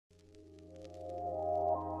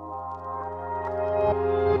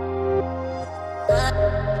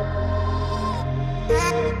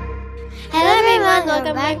and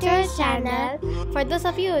welcome back to our channel. For those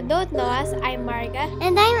of you who don't know us, I'm Marga.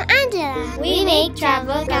 And I'm Angela. We make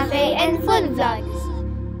travel, cafe, and food vlogs.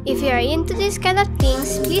 If you are into these kind of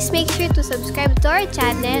things, please make sure to subscribe to our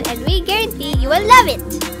channel and we guarantee you will love it!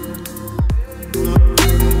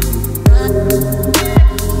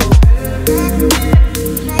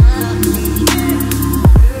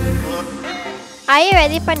 Are you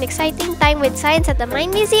ready for an exciting time with science at the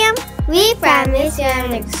Mind Museum? We promise you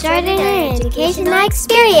an extraordinary educational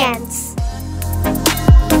experience.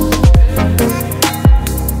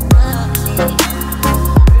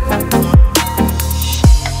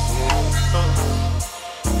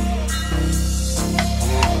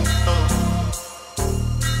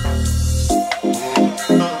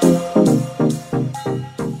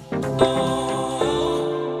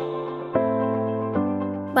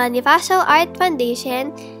 Bonifacio Art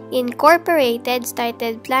Foundation Incorporated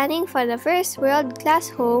started planning for the first world-class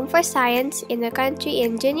home for science in the country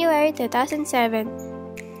in January 2007.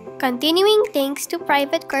 Continuing thanks to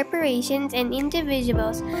private corporations and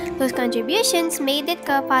individuals whose contributions made it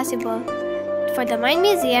possible for the Mind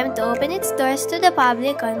Museum to open its doors to the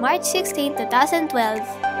public on March 16, 2012.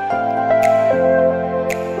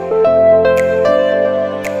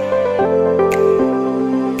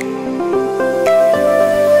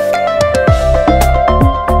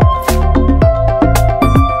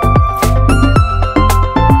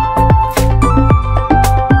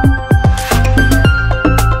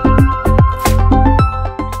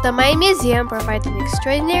 The Mind Museum provides an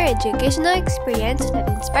extraordinary educational experience that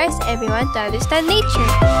inspires everyone to understand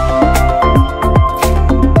nature.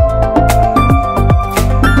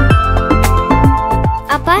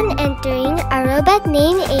 Upon entering, a robot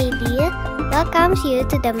named AD welcomes you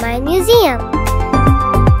to the Mind Museum.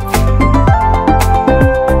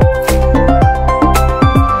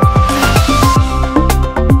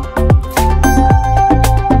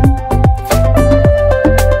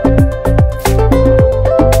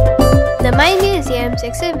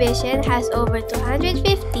 Exhibition has over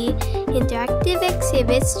 250 interactive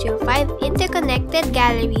exhibits through 5 interconnected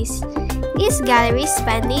galleries. These galleries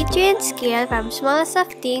span nature and scale from smallest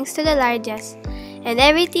of things to the largest, and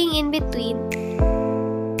everything in between.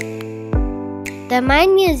 The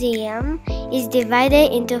Mind Museum is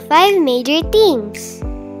divided into 5 major themes.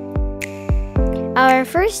 Our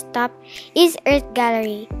first stop is Earth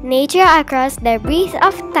Gallery, Nature Across the Breath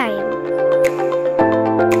of Time.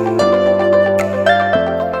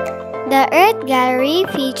 The Earth Gallery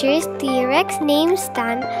features T-Rex name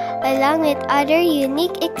stand along with other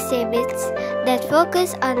unique exhibits that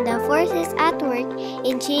focus on the forces at work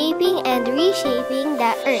in shaping and reshaping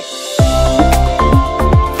the Earth.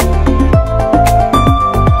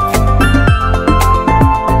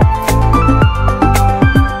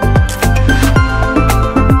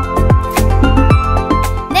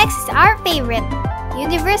 Next is our favorite,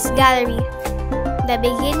 Universe Gallery, the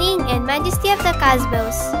beginning and majesty of the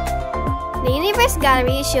cosmos. The Universe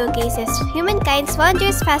Gallery showcases humankind's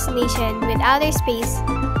wondrous fascination with outer space.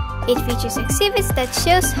 It features exhibits that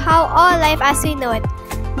shows how all life as we know it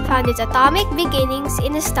found its atomic beginnings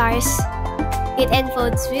in the stars. It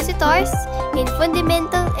enfolds visitors in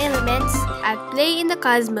fundamental elements at play in the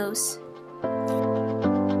cosmos.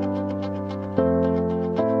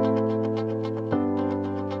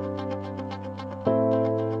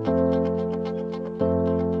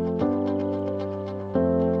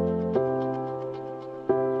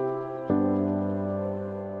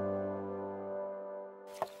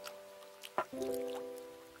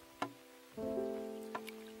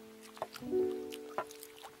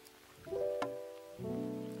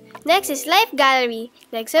 Next is Life Gallery,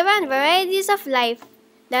 the exuberant varieties of life.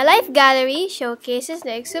 The Life Gallery showcases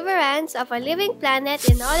the exuberance of a living planet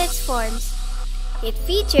in all its forms. It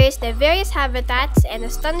features the various habitats and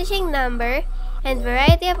astonishing number and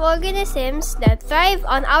variety of organisms that thrive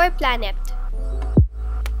on our planet.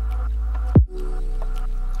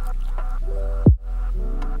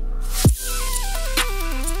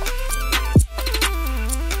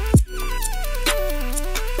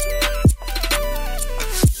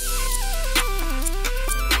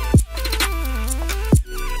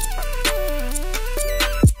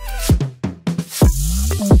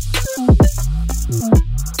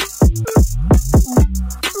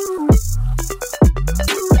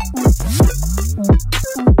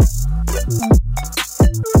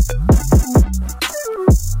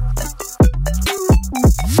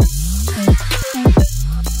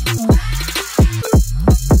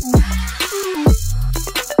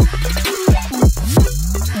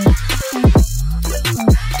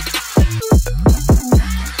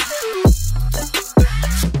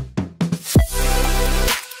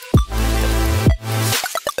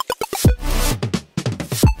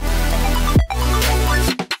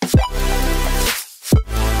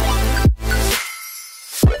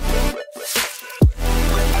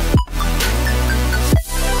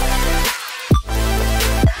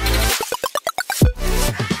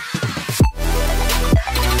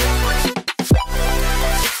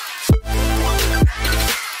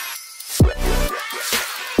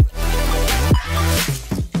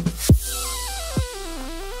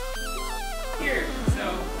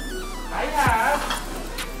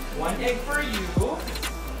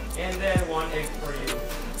 one egg for you.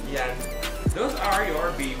 Yan. Those are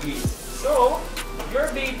your babies. So, your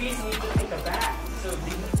babies need to take a bath. So,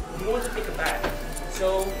 they want to take a bath.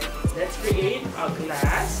 So, let's create a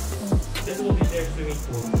glass. This will be their swimming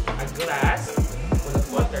pool. A glass full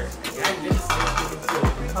of water. Yan, this is their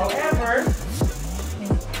swimming pool.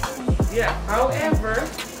 However,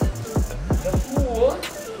 the pool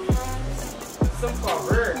has some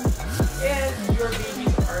cover. And your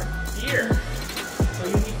babies are here. So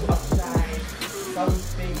you need to apply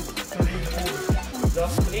something to remove the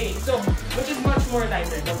plate. So, which is much more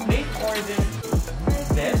lighter? The plate or this?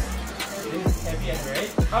 This is heavy and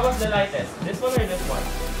right? How about the lightest? This one or this one?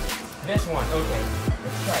 This one, okay.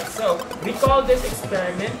 Let's try. So, we call this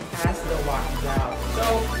experiment as the wax job. So,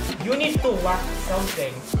 you need to wax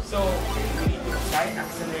something. So, we need to apply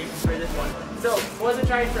acceleration for this one. So, who wants to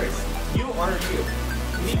try it first? You or you?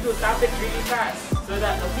 You need to tap it really fast so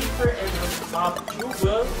that the paper and the top tube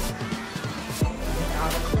will be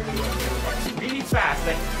out of the way. Really fast.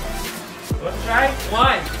 Like, let's try.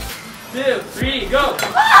 1, 2, 3, go!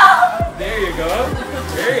 There you go.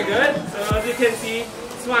 Very good. So as you can see,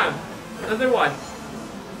 swam. Another one.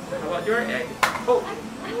 How about your egg? Oh,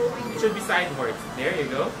 it should be sideways. There you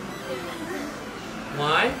go.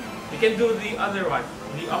 1. You can do the other one.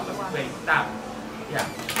 The opposite way. Tap. Yeah.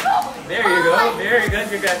 There you go. Very good.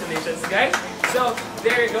 Congratulations, guys. So,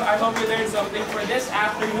 there you go. I hope you learned something. For this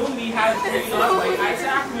afternoon, we have 3 laws by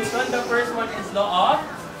Isaac Newton. The first one is law of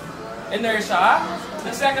inertia.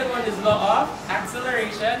 The second one is law of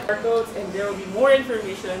acceleration. Codes, and there will be more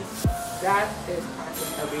information that is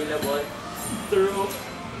available through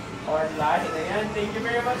online. And thank you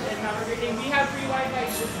very much and have a great day. We have free Wi-Fi.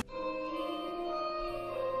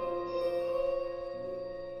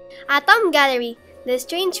 Atom Gallery, the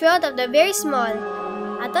strange world of the very small.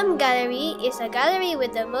 Atom Gallery is a gallery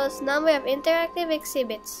with the most number of interactive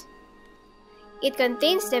exhibits. It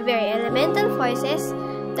contains the very elemental forces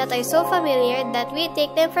that are so familiar that we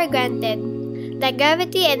take them for granted, like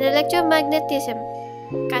gravity and electromagnetism.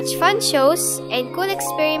 Catch fun shows and cool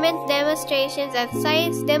experiment demonstrations at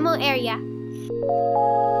Science Demo Area.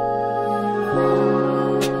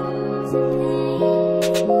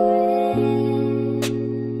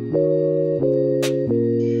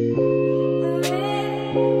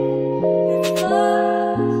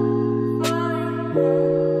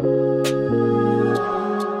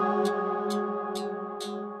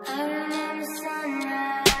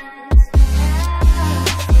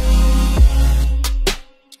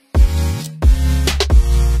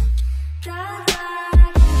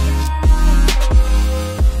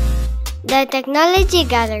 The Technology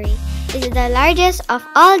Gallery is the largest of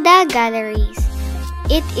all the galleries.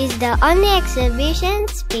 It is the only exhibition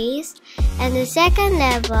space and the second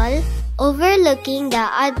level overlooking the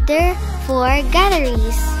other 4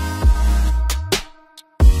 galleries.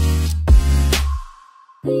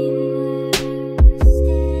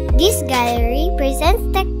 This gallery presents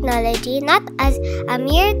technology not as a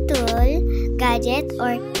mere tool, gadget,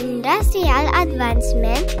 or industrial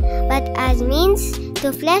advancement, but as means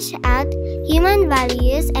to flesh out human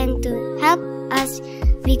values and to help us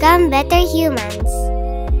become better humans.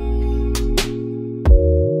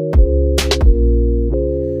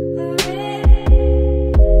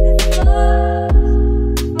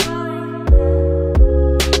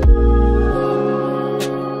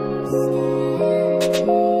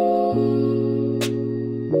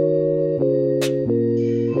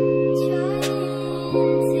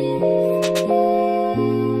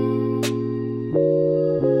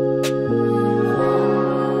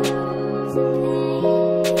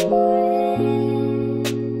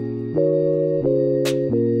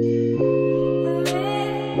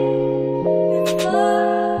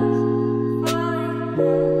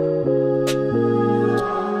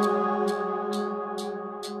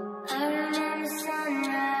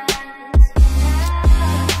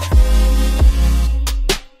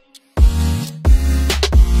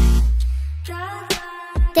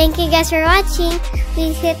 Thank you guys for watching.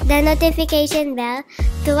 Please hit the notification bell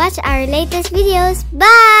to watch our latest videos.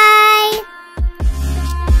 Bye!